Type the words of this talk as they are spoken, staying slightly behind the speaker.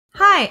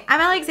Hi,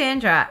 I'm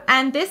Alexandra,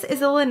 and this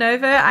is the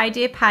Lenovo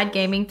IdeaPad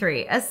Gaming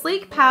 3, a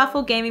sleek,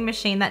 powerful gaming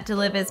machine that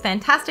delivers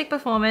fantastic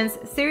performance,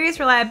 serious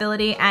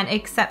reliability, and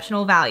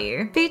exceptional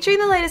value. Featuring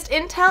the latest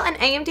Intel and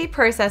AMD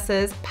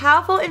processors,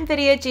 powerful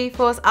NVIDIA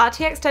GeForce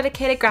RTX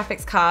dedicated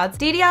graphics cards,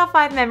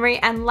 DDR5 memory,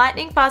 and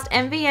lightning-fast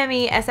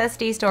NVMe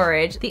SSD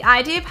storage, the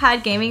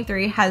IdeaPad Gaming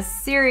 3 has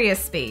serious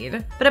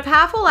speed. But a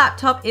powerful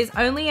laptop is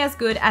only as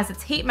good as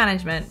its heat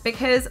management,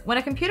 because when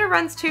a computer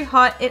runs too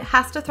hot, it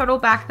has to throttle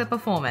back the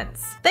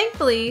performance.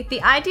 Thankfully, the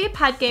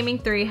IdeaPad Gaming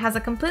 3 has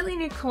a completely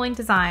new cooling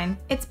design.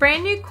 Its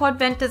brand new quad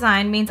vent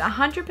design means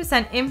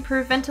 100%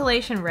 improved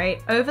ventilation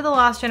rate over the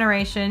last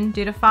generation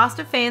due to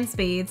faster fan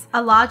speeds,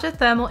 a larger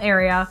thermal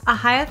area, a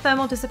higher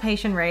thermal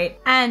dissipation rate,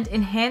 and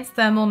enhanced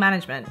thermal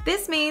management.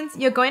 This means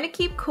you're going to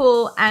keep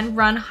cool and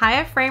run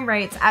higher frame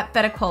rates at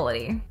better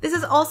quality. This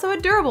is also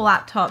a durable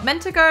laptop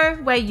meant to go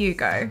where you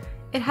go.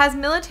 It has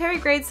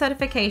military-grade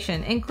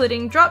certification,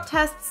 including drop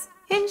tests,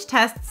 hinge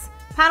tests,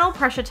 panel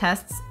pressure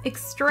tests,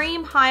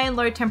 extreme high and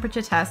low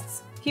temperature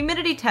tests,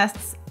 humidity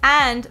tests,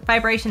 and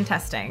vibration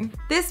testing.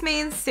 This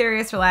means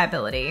serious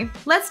reliability.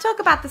 Let's talk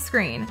about the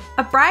screen.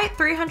 A bright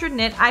 300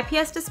 nit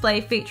IPS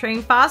display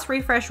featuring fast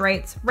refresh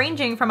rates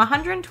ranging from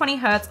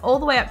 120Hz all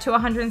the way up to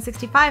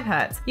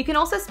 165Hz. You can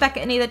also spec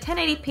it in either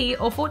 1080p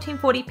or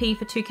 1440p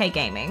for 2K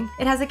gaming.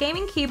 It has a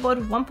gaming keyboard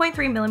with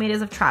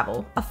 1.3mm of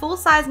travel, a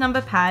full-size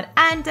number pad,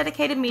 and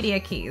dedicated media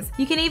keys.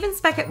 You can even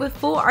spec it with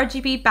full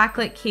RGB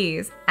backlit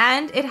keys,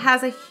 and it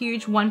has a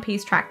huge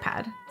one-piece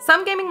trackpad.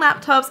 Some gaming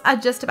laptops are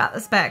just about the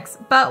specs,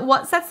 but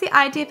what sets the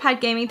IdeaPad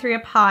Gaming 3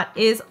 apart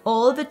is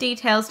all of the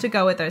details to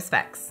go with those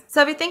specs.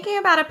 So if you're thinking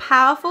about a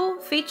powerful,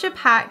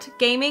 feature-packed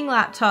gaming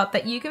laptop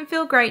that you can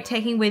feel great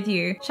taking with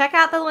you, check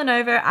out the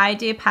Lenovo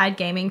IdeaPad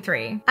Gaming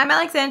 3. I'm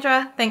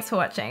Alexandra, thanks for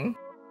watching.